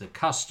accounts, the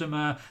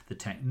customer, the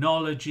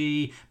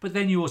technology, but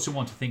then you also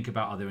want to think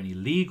about, are there any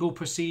legal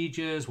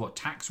procedures, what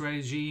tax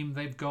regime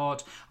they've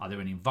got, are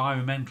there any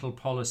environmental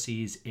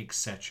policies,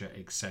 etc.,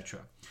 etc.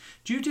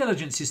 Due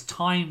diligence is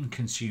time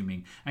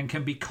consuming and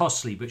can be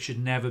costly but should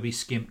never be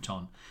skimped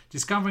on.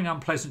 Discovering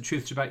unpleasant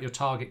truths about your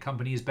target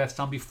company is best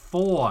done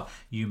before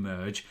you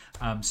merge.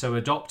 So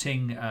adopt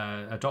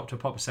a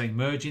proper saying,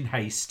 merge in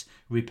haste,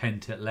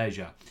 repent at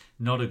leisure.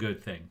 Not a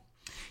good thing.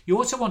 You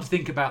also want to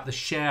think about the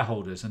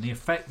shareholders and the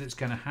effect that's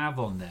going to have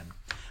on them.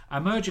 A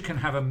merger can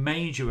have a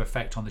major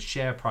effect on the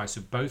share price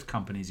of both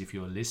companies if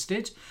you're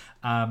listed.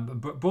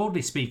 But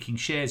broadly speaking,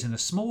 shares in a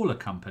smaller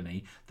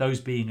company, those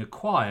being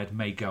acquired,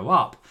 may go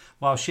up,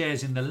 while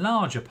shares in the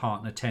larger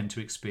partner tend to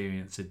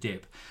experience a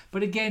dip.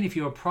 But again, if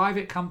you're a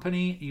private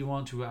company, you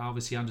want to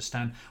obviously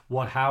understand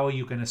how are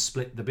you going to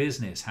split the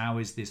business? How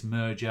is this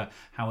merger?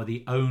 How are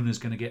the owners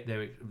going to get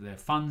their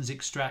funds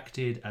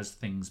extracted as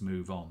things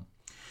move on?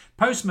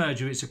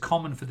 Post-merger, it's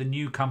common for the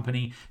new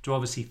company to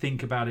obviously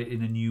think about it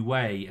in a new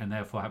way and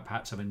therefore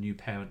perhaps have a new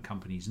parent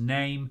company's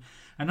name.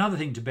 Another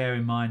thing to bear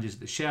in mind is that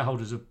the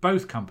shareholders of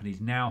both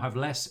companies now have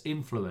less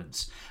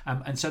influence,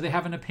 and so they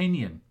have an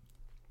opinion,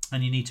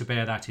 and you need to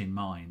bear that in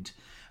mind,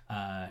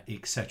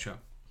 etc.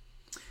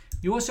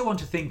 You also want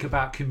to think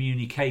about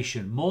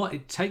communication.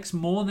 It takes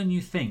more than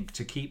you think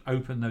to keep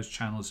open those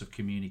channels of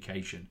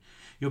communication.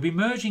 You'll be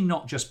merging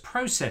not just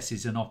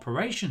processes and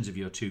operations of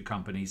your two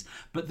companies,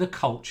 but the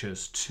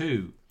cultures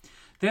too.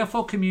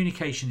 Therefore,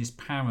 communication is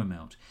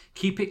paramount.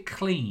 Keep it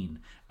clean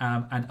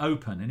and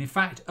open, and in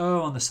fact, err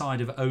on the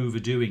side of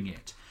overdoing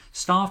it.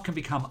 Staff can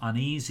become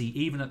uneasy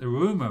even at the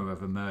rumour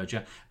of a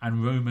merger,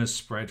 and rumours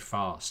spread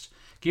fast.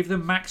 Give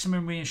them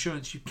maximum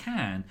reassurance you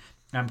can,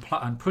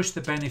 and push the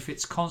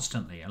benefits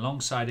constantly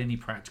alongside any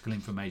practical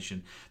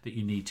information that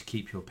you need to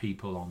keep your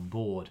people on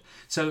board.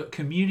 So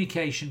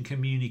communication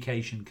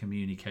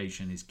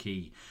is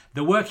key.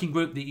 The working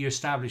group that you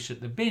establish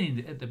at the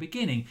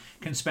beginning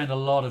can spend a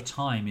lot of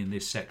time in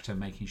this sector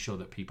making sure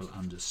that people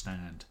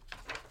understand.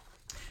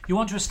 You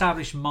want to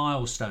establish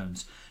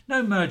milestones.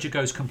 No merger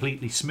goes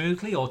completely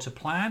smoothly or to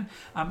plan,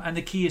 and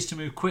the key is to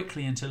move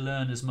quickly and to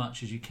learn as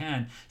much as you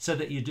can so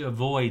that you do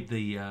avoid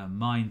the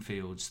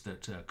minefields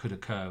that could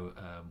occur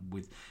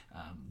with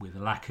a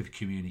lack of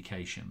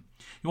communication.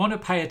 You want to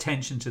pay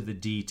attention to the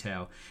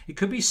detail. It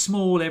could be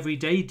small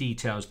everyday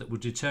details that will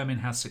determine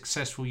how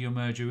successful your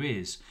merger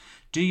is.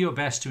 Do your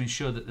best to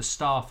ensure that the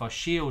staff are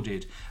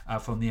shielded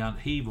from the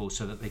upheaval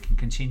so that they can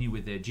continue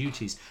with their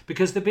duties,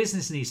 because the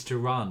business needs to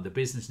run, the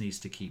business needs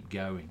to keep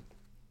going.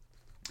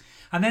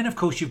 And then, of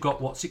course, you've got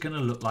what's it going to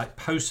look like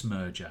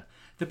post-merger.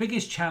 The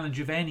biggest challenge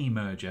of any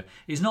merger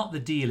is not the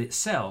deal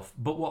itself,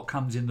 but what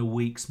comes in the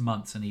weeks,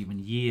 months, and even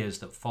years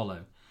that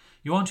follow.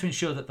 You want to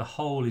ensure that the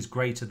whole is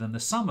greater than the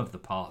sum of the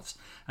parts,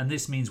 and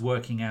this means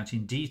working out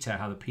in detail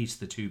how to piece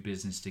the two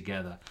businesses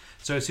together.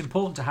 So it's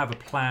important to have a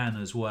plan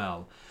as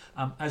well.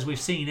 As we've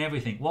seen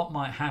everything, what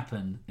might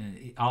happen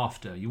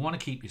after. You want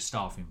to keep your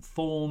staff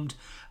informed.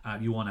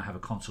 You want to have a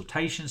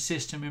consultation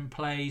system in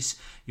place.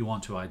 You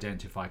want to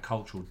identify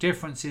cultural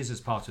differences as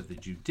part of the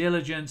due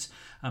diligence.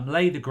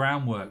 Lay the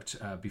groundwork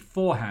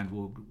beforehand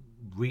will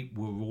reap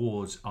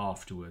rewards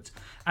afterwards.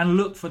 And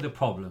look for the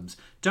problems.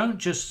 Don't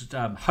just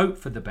hope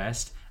for the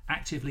best.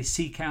 Actively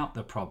seek out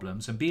the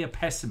problems and be a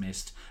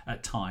pessimist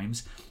at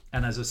times.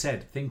 And as I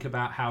said, think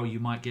about how you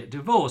might get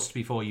divorced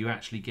before you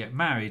actually get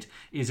married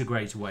is a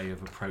great way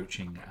of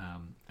approaching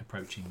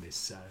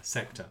this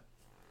sector.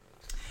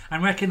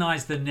 And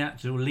recognize the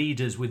natural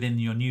leaders within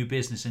your new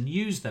business and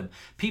use them.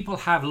 People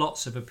have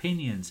lots of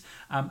opinions,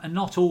 and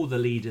not all the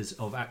leaders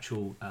of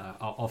actual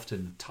are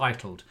often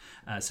titled.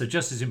 So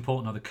just as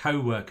important are the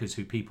co-workers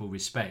who people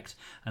respect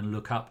and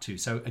look up to.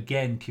 So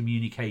again,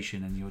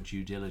 communication and your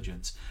due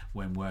diligence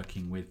when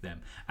working with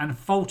them. And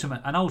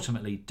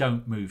ultimately,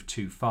 don't move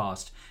too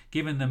fast.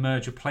 Given the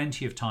merger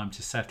plenty of time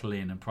to settle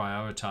in and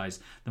prioritise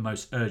the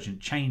most urgent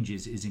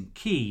changes is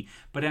key,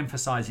 but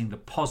emphasising the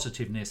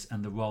positiveness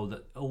and the role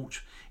that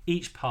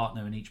each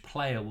partner and each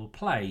player will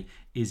play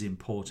is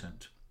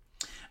important.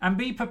 And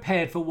be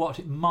prepared for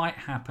what might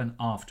happen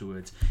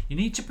afterwards. You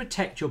need to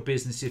protect your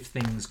business if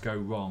things go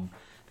wrong.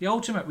 The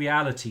ultimate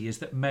reality is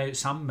that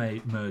some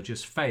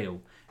mergers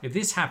fail. If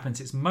this happens,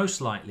 it's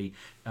most likely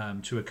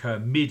to occur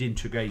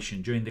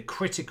mid-integration during the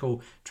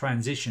critical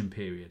transition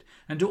period.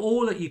 And do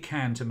all that you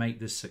can to make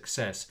this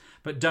success,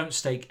 but don't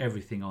stake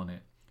everything on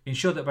it.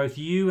 Ensure that both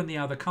you and the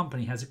other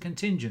company has a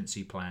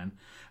contingency plan,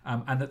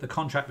 and that the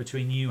contract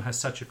between you has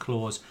such a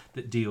clause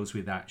that deals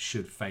with that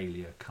should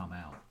failure come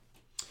out.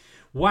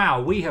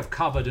 Wow, we have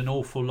covered an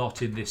awful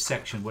lot in this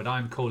section, what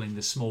I'm calling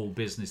the small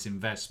business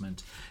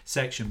investment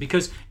section,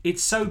 because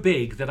it's so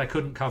big that I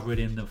couldn't cover it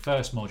in the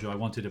first module. I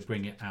wanted to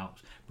bring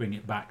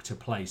it back to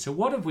play. So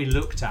what have we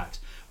looked at?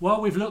 Well,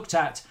 we've looked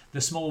at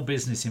the small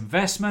business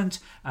investment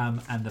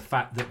and the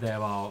fact that there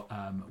are,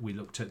 we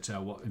looked at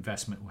what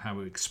investment, how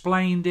we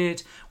explained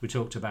it. We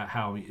talked about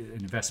how an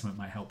investment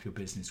might help your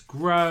business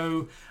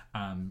grow,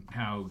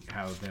 how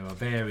there are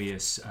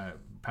various,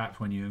 perhaps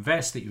when you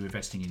invest, that you're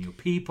investing in your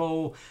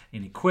people,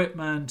 in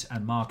equipment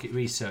and market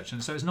research.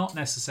 And so it's not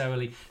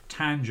necessarily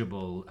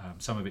tangible.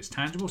 Some of it's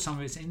tangible, some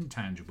of it's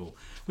intangible.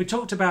 We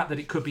talked about that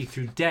it could be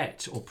through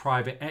debt or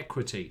private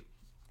equity.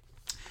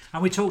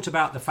 And we talked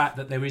about the fact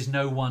that there is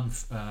no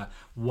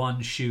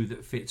one shoe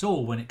that fits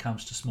all when it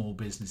comes to small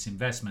business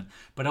investment.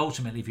 But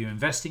ultimately, if you're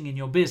investing in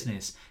your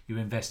business, you're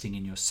investing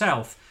in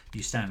yourself,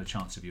 you stand a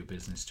chance of your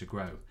business to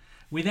grow.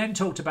 We then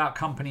talked about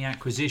company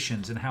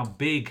acquisitions and how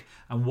big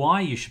and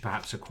why you should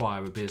perhaps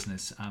acquire a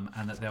business,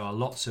 and that there are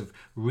lots of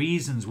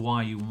reasons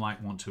why you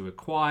might want to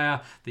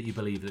acquire, that you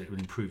believe that it will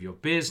improve your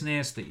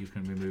business, that you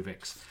can remove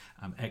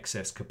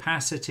excess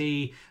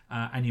capacity,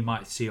 and you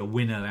might see a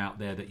winner out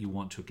there that you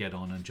want to get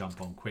on and jump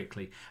on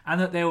quickly.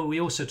 And that we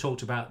also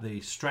talked about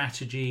the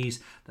strategies,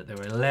 that there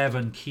are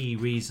 11 key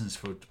reasons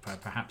for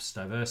perhaps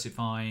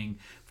diversifying,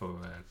 for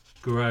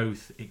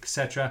growth,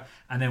 etc.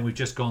 And then we've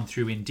just gone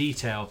through in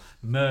detail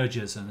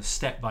mergers and a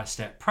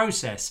step-by-step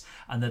process,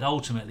 and that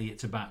ultimately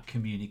it's about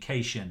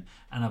communication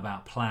and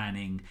about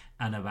planning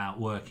and about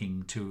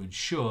working to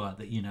ensure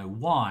that you know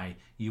why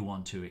you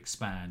want to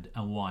expand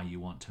and why you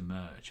want to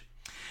merge.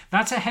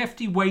 That's a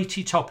hefty,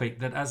 weighty topic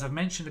that, as I've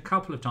mentioned a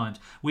couple of times,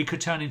 we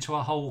could turn into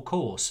a whole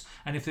course.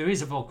 And if there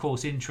is, of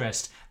course,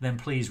 interest, then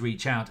please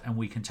reach out and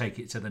we can take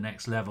it to the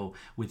next level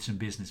with some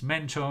business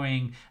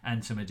mentoring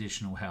and some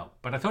additional help.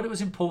 But I thought it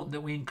was important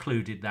that we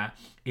included that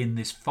in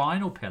this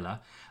final pillar,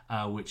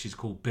 which is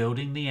called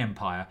Building the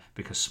Empire,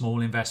 because small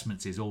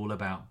investments is all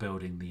about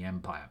building the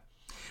empire.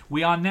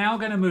 We are now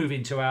going to move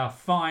into our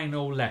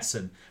final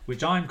lesson,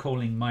 which I'm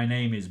calling My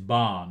Name is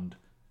Barnd,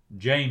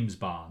 James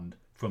Barnd,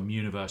 from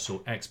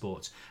Universal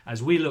Exports,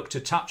 as we look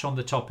to touch on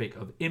the topic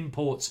of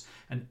imports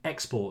and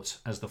exports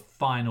as the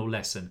final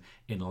lesson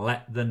in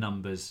Let the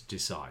Numbers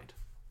Decide.